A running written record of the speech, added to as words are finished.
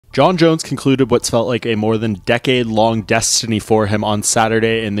Jon Jones concluded what's felt like a more than decade-long destiny for him on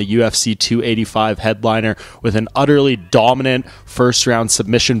Saturday in the UFC 285 headliner with an utterly dominant first-round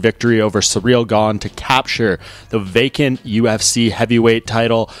submission victory over Ciryl Gane to capture the vacant UFC heavyweight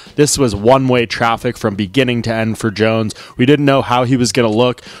title. This was one-way traffic from beginning to end for Jones. We didn't know how he was going to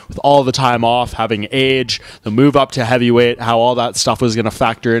look with all the time off, having age, the move up to heavyweight, how all that stuff was going to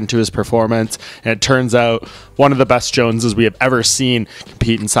factor into his performance. And it turns out one of the best Joneses we have ever seen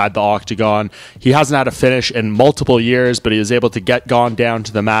compete inside the octagon. He hasn't had a finish in multiple years, but he was able to get Gane down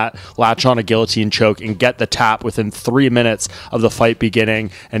to the mat, latch on a guillotine choke, and get the tap within 3 minutes of the fight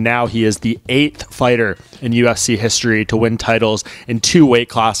beginning. And now he is the 8th fighter in UFC history to win titles in 2 weight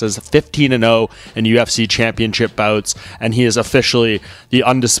classes, 15-0 in UFC championship bouts, and he is officially the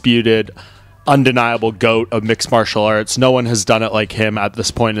undeniable GOAT of mixed martial arts. No one has done it like him at this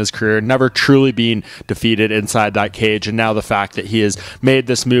point in his career, never truly been defeated inside that cage. And now the fact that he has made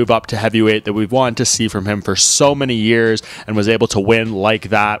this move up to heavyweight that we've wanted to see from him for so many years and was able to win like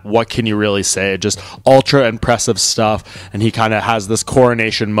that, what can you really say? Just ultra impressive stuff. And he kind of has this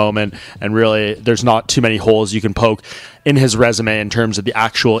coronation moment, and really there's not too many holes you can poke in his resume in terms of the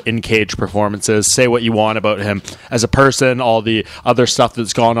actual in-cage performances. Say what you want about him as a person, all the other stuff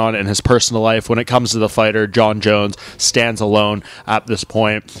that's gone on in his personal life. When it comes to the fighter, Jon Jones stands alone at this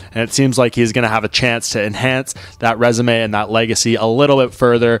point, and it seems like he's going to have a chance to enhance that resume and that legacy a little bit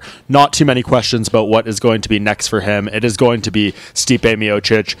further. Not too many questions about what is going to be next for him. It is going to be Stipe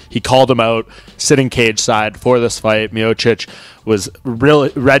Miocic. He called him out sitting cage side for this fight. Miocic was really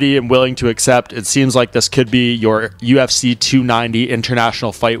ready and willing to accept. It seems like this could be your UFC 290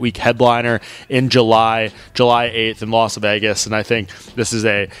 International Fight Week headliner in July 8th in Las Vegas, and I think this is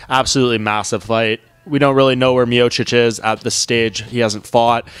a absolutely massive fight. We don't really know where Miocic is at this stage. He hasn't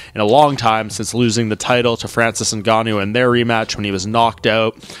fought in a long time since losing the title to Francis Ngannou in their rematch when he was knocked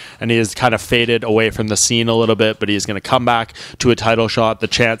out, and he has kind of faded away from the scene a little bit, but he's going to come back to a title shot, the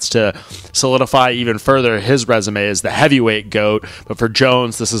chance to solidify even further his resume as the heavyweight GOAT. But for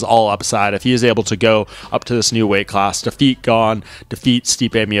Jones, this is all upside. If he is able to go up to this new weight class, defeat Gane, defeat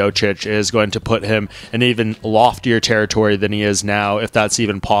Stipe Miocic, is going to put him in even loftier territory than he is now, if that's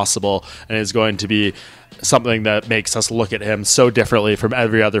even possible, and is going to be something that makes us look at him so differently from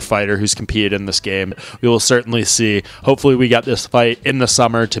every other fighter who's competed in this game. We will certainly see. Hopefully we get this fight in the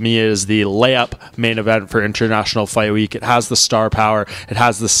summer. To me, it is the layup main event for International Fight Week. It has the star power, it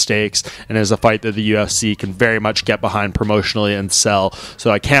has the stakes, and it is a fight that the UFC can very much get behind promotionally and sell.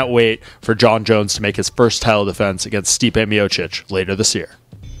 So I can't wait for Jon Jones to make his first title defense against Stipe Miocic later this year.